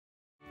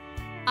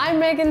I'm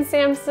Megan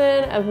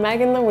Sampson of Meg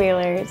and The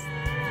Wheelers.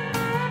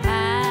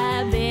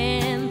 I've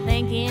been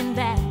thinking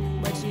back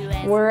what you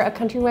asked. We're a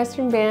country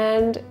western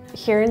band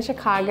here in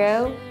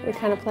Chicago. We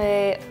kind of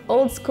play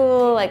old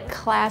school, like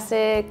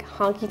classic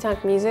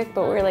honky-tonk music,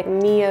 but we're like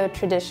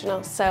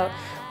neo-traditional. So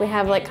we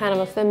have like kind of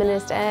a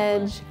feminist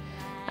edge.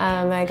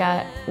 I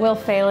got Will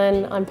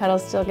Phelan on pedal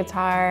steel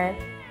guitar.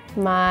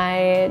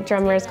 My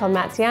drummer is called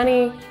Matt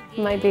Ciani.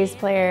 My bass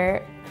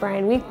player,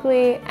 Brian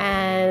Weekly,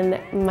 and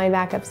my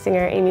backup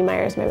singer, Amy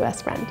Meyer, is my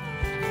best friend.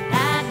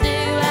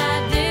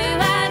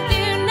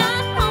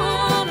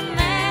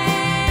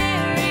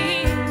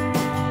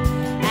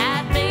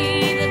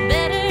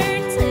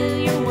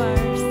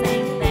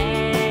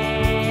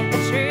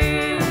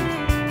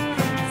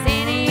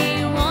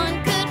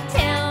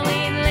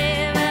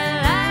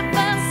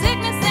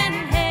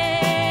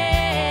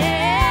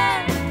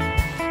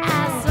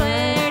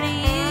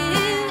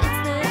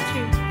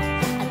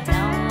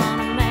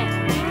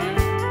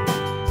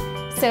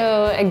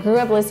 So I grew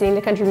up listening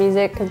to country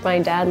music because my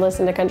dad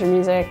listened to country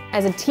music.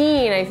 As a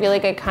teen, I feel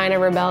like I kind of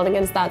rebelled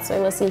against that, so I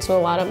listened to a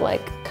lot of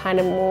like kind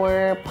of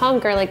more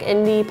punk or like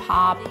indie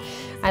pop.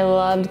 I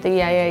loved the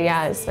Yeah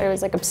Yeah Yeahs. I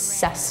was like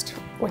obsessed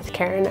with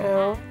Karen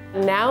O.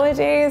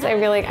 Nowadays, I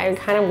feel like I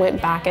kind of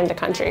went back into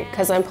country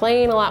because I'm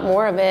playing a lot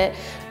more of it.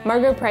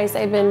 Margo Price,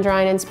 I've been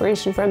drawing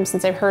inspiration from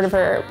since I've heard of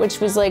her, which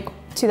was like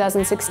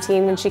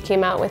 2016 when she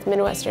came out with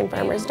Midwestern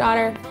Farmer's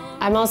Daughter.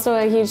 I'm also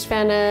a huge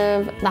fan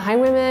of the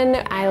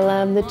Highwomen. I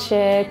love the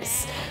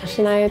Chicks,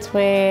 Shania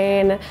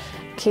Twain,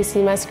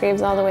 Casey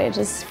Musgraves all the way.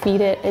 Just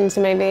feed it into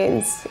my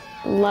veins.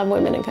 Love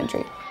women in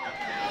country.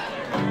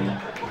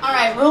 All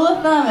right, rule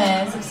of thumb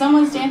is if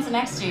someone's dancing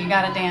next to you, you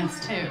gotta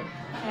dance too. And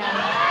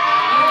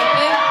do a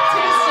big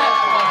two-step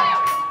forward.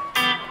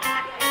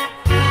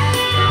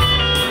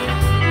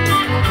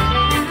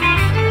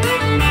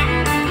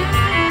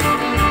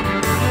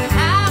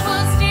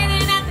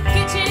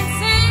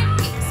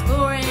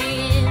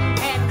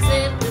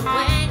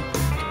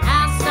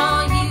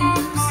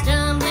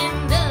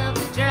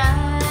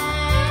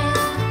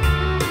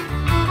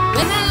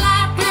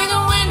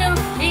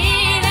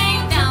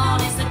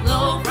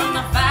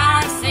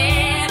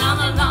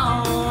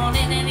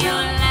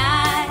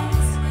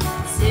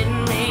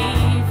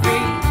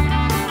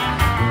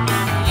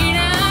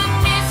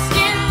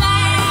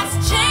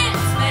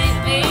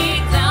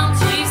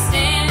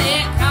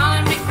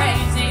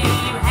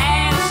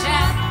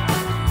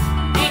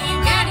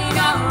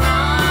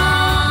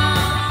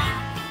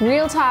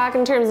 Real talk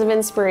in terms of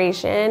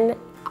inspiration,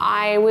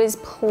 I was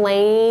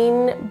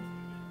playing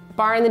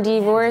Bar in the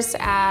Divorce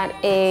at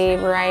a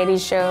variety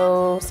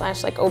show /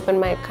 like open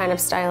mic kind of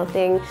style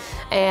thing,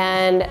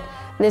 and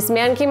this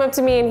man came up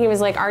to me and he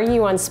was like, "Are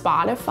you on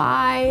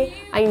Spotify?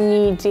 I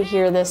need to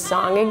hear this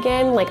song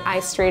again." Like I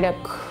straight up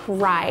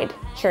cried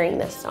hearing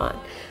this song.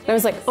 And I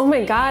was like, oh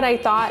my God, I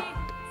thought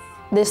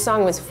this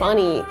song was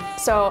funny.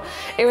 So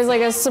it was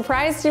like a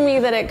surprise to me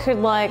that it could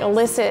like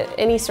elicit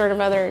any sort of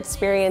other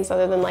experience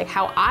other than like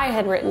how I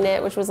had written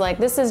it, which was like,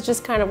 this is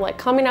just kind of like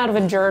coming out of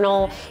a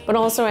journal, but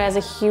also as a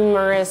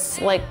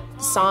humorous like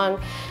song.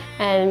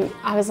 And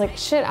I was like,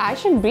 shit, I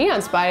should be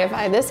on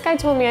Spotify. This guy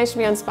told me I should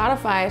be on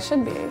Spotify, I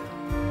should be.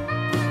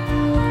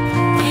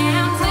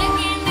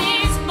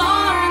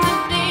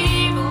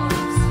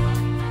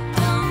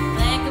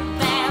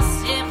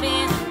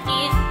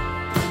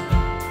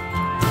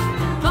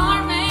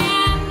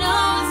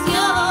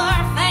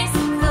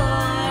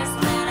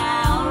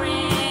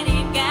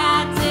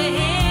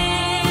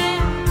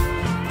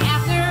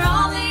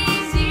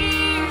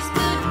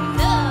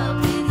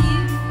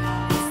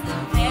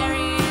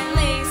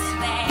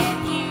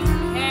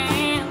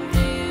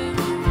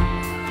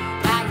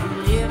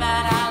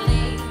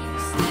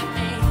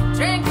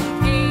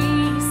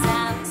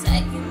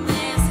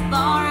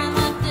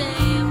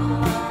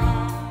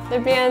 The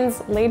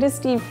band's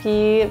latest EP,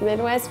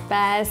 Midwest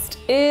Best,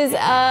 is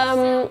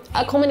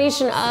a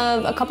culmination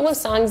of a couple of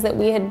songs that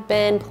we had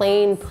been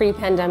playing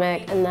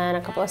pre-pandemic and then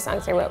a couple of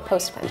songs I wrote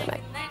post-pandemic.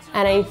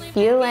 And I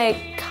feel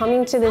like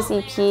coming to this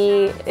EP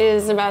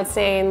is about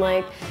saying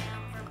like,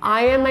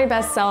 I am my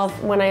best self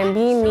when I am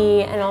being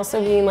me and also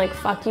being like,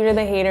 fuck you to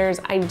the haters.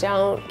 I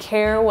don't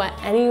care what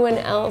anyone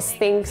else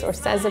thinks or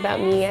says about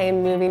me. I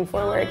am moving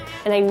forward.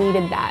 And I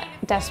needed that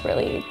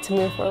desperately to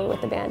move forward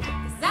with the band.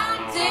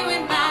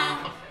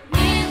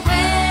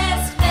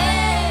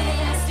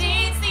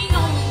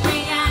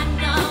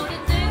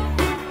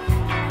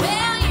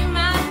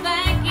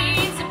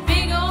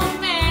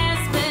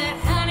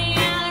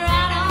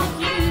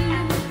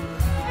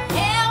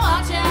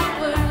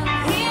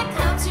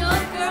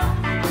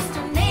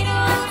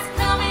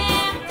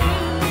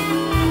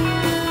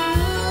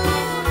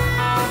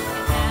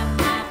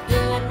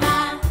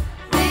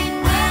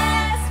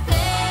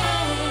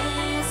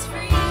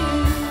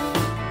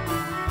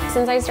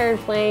 Since I started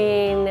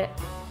playing,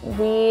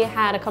 we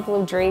had a couple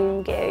of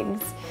dream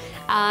gigs.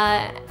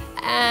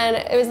 And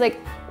it was like,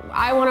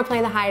 I want to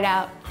play the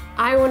Hideout.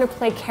 I want to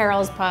play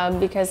Carol's Pub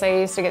because I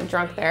used to get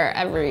drunk there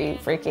every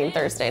freaking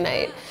Thursday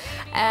night.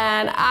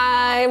 and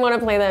I want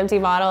to play the Empty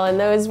Bottle, and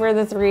those were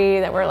the 3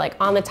 that were like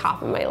on the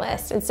top of my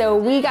list. And so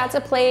we got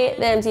to play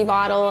the Empty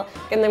Bottle,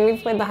 and then we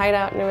played the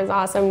Hideout, and it was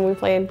awesome. We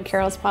played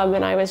Carol's Pub,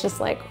 and I was just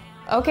like,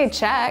 okay,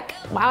 check.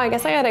 Wow, I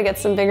guess I gotta get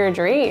some bigger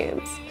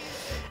dreams.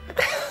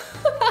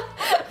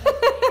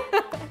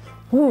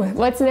 Ooh,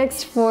 what's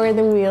next for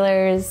the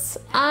Wheelers?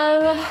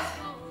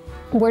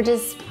 We're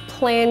just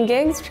playing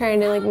gigs,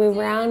 trying to like move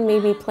around,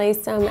 maybe play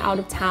some out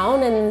of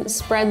town and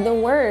spread the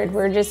word.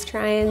 We're just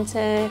trying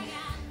to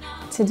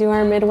do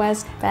our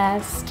Midwest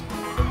best.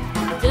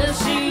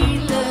 Does she